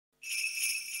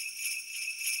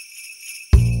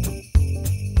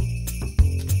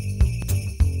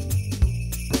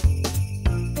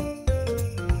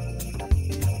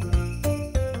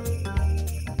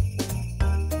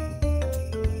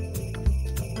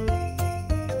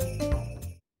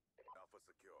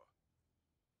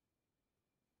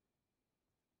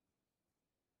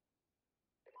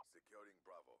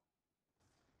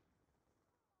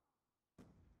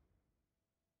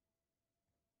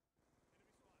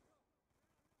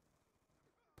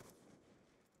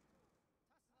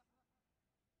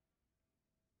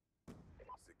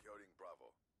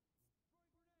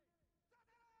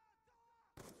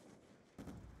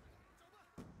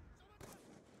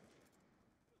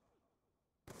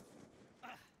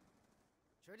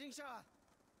决定下来。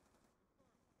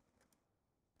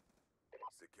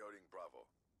Securing Bravo.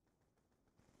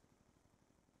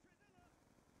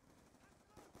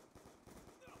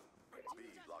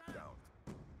 B locked down.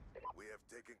 We have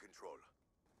taken control.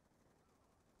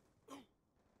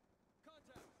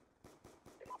 Contact.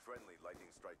 Friendly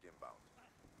lightning strike inbound.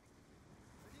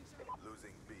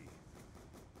 Losing B.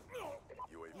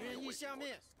 UAV 愿意 awaiting 下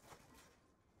面 orders.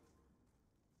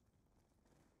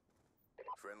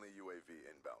 Friendly UAV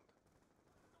inbound.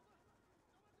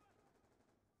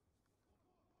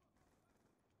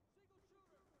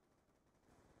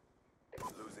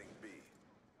 Losing B.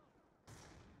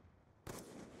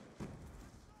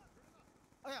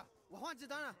 哎呀，我换子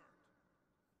弹了。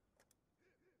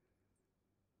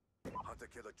 Hunter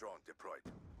killer drone deployed.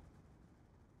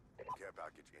 Care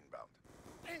package inbound.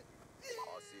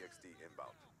 RCXD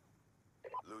inbound.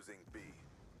 Losing B.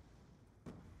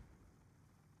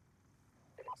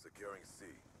 Securing C.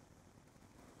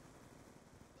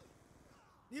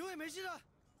 你会没事的。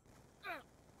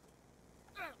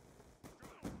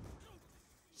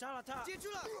杀了他，接住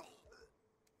了。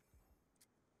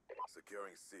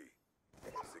 Securing C.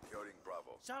 Securing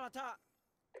Bravo. 杀了他。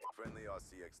 Friendly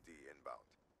RCXD inbound.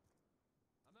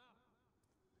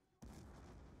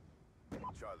 I'm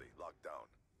out. Charlie locked down.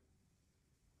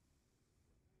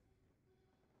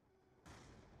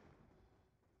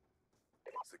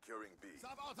 Securing B.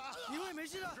 你会没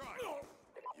事的。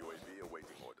 UAV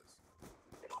awaiting orders.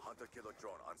 Hunter killer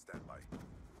drone on standby.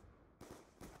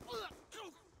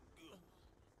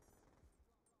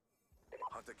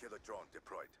 Hunter killer drone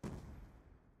deployed.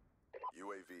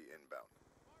 UAV inbound.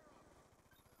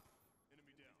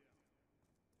 Enemy down.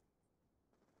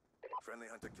 Friendly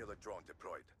hunter killer drone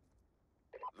deployed.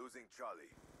 Losing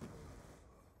Charlie.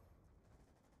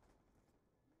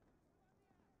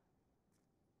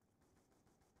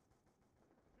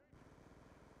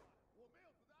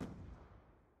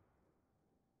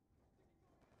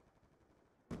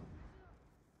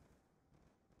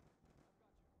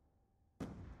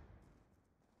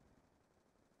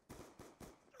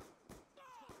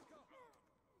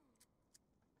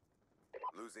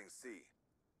 Losing C.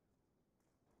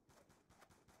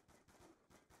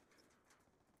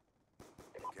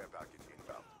 Care package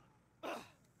inbound.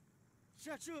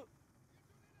 下车。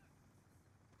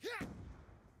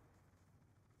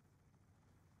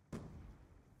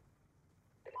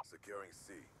 Securing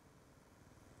C.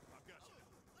 I've got you.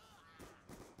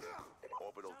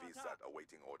 Orbital VSAT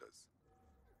awaiting orders.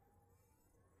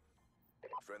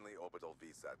 Friendly orbital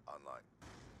VSAT online.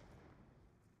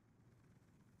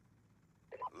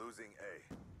 Losing A.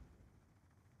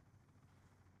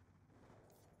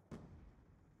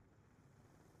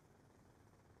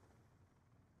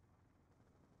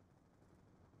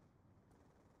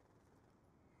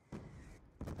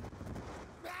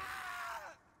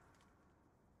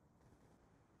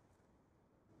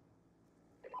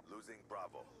 Losing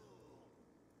Bravo.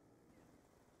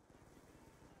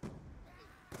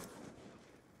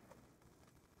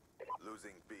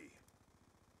 Losing B.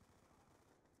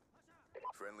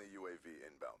 Friendly UAV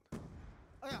inbound.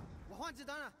 哎呀，我换子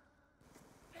弹了。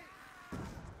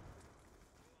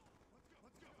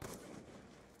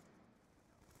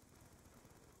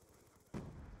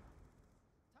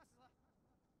 他死了。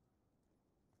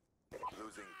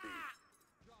 Losing B.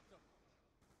 Dropped him.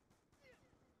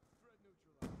 Threat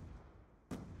neutralized.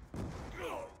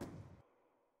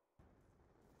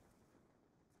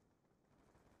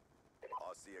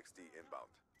 RCXD inbound.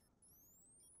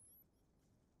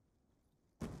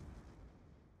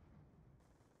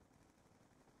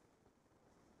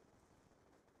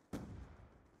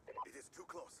 It is too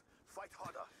close. Fight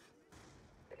harder.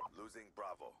 Losing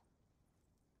Bravo.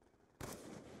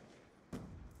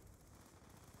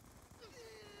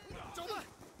 走吧，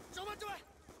走吧，这位。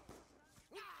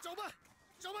走吧，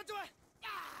走吧，这位。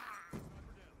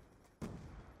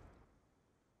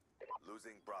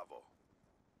 Losing Bravo.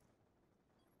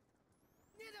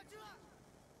 灭掉车。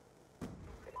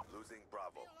 Losing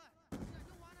Bravo. 没有了，子弹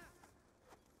用完了。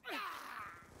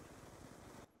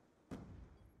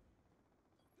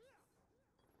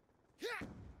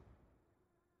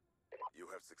 You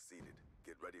have succeeded.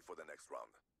 Get ready for the next round.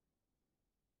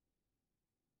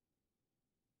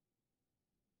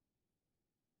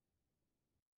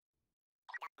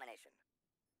 Domination.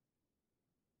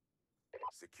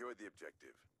 Secure the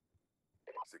objective.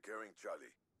 Securing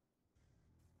Charlie.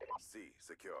 C,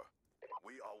 secure.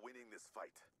 We are winning this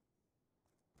fight.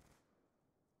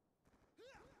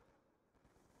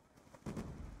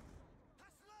 他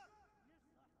死了。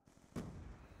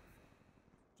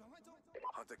转换中。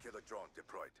 Hunter killer drone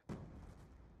deployed.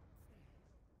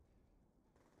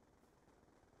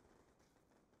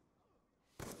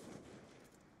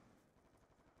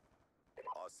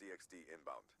 RCXD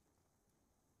inbound.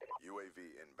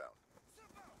 UAV inbound.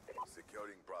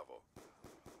 Securing Bravo.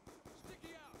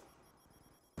 Sticky out.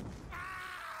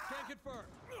 Can't confirm.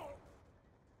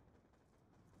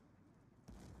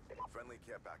 Friendly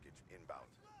care package inbound.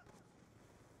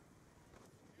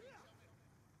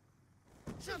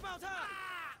 射爆他！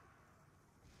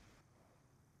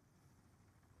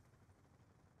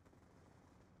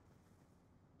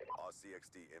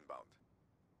 RCXD inbound.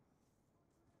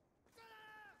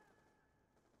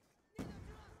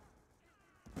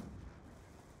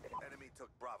 Enemy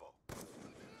took Bravo.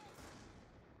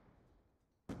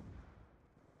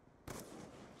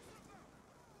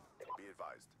 Be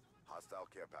advised. Hostile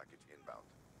care package inbound.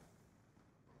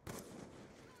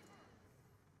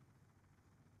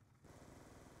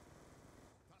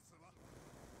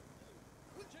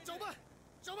 走吧，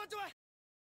走吧，走吧！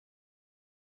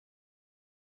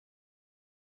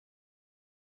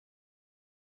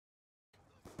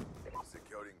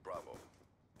 Securing Bravo.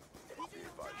 Be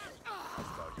advised.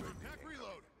 Hostile UAV. Pack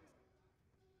reload.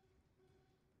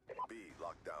 B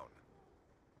locked down.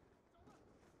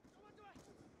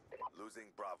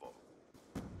 Losing Bravo.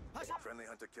 Friendly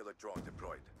hunter-killer drone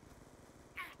deployed.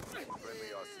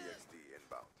 Friendly RCXD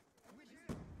inbound.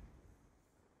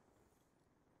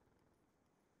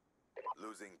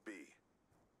 Losing B.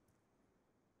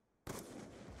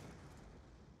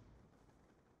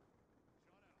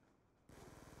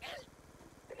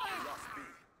 Lost B.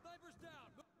 Sniper's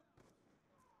down.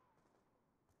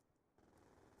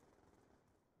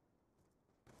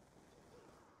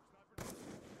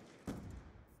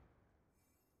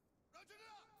 Roger it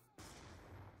up.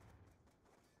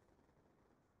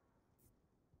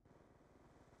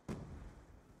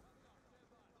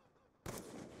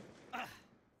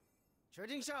 决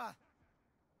定下。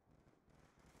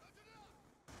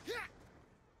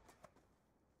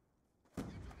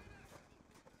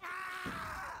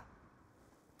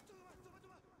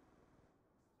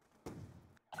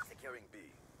Securing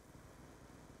B.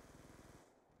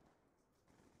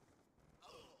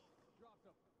 Dropped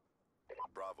him.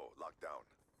 Bravo locked down.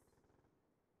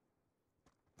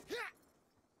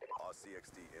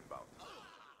 RCXD inbound.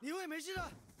 你会没事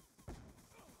的。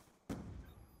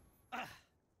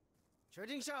决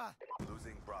定下。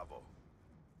 Losing Bravo.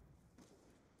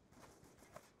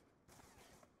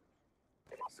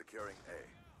 Securing A.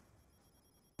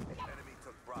 Enemy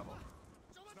took Bravo.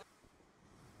 走吧，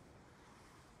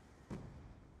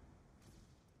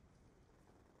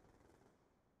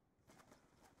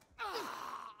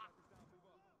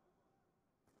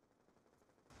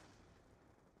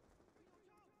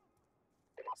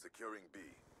 Securing B.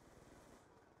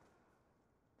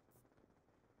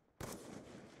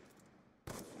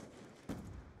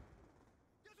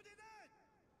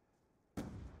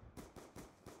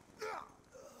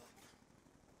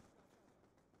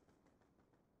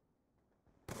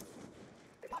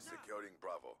 Securing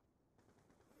Bravo.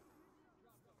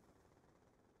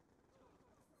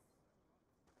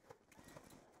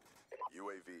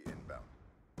 UAV inbound.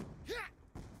 I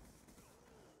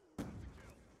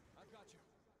got you.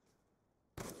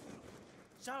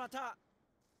 杀了他。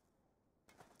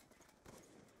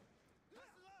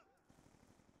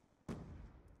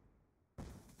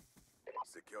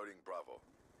 Securing Bravo.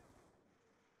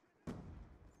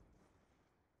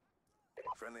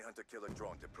 Friendly hunter-killer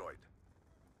drone deployed.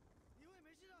 你会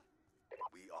没事的。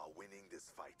 We are winning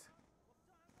this fight.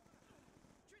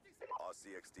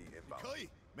 RCXD inbound. 可以，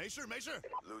没事没事。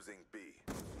 Losing B.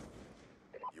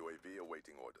 UAV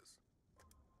awaiting orders.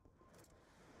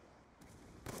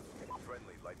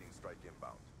 Friendly lightning strike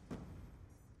inbound.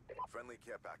 Friendly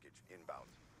care package inbound.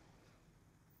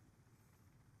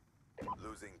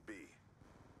 Losing B.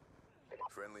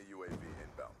 Friendly UAV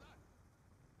inbound.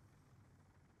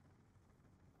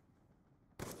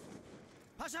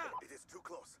 趴下。 It is too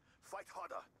close. Fight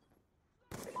harder.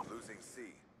 Losing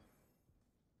C.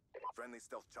 Friendly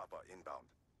stealth chopper inbound.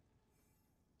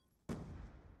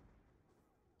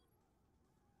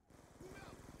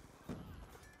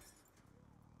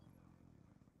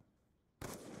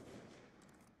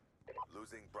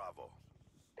 Losing Bravo.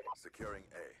 Securing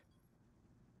A.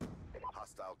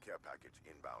 Hostile care package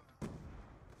inbound.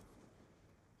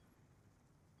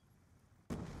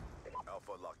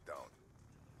 Alpha lockdown.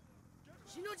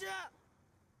 行动起来！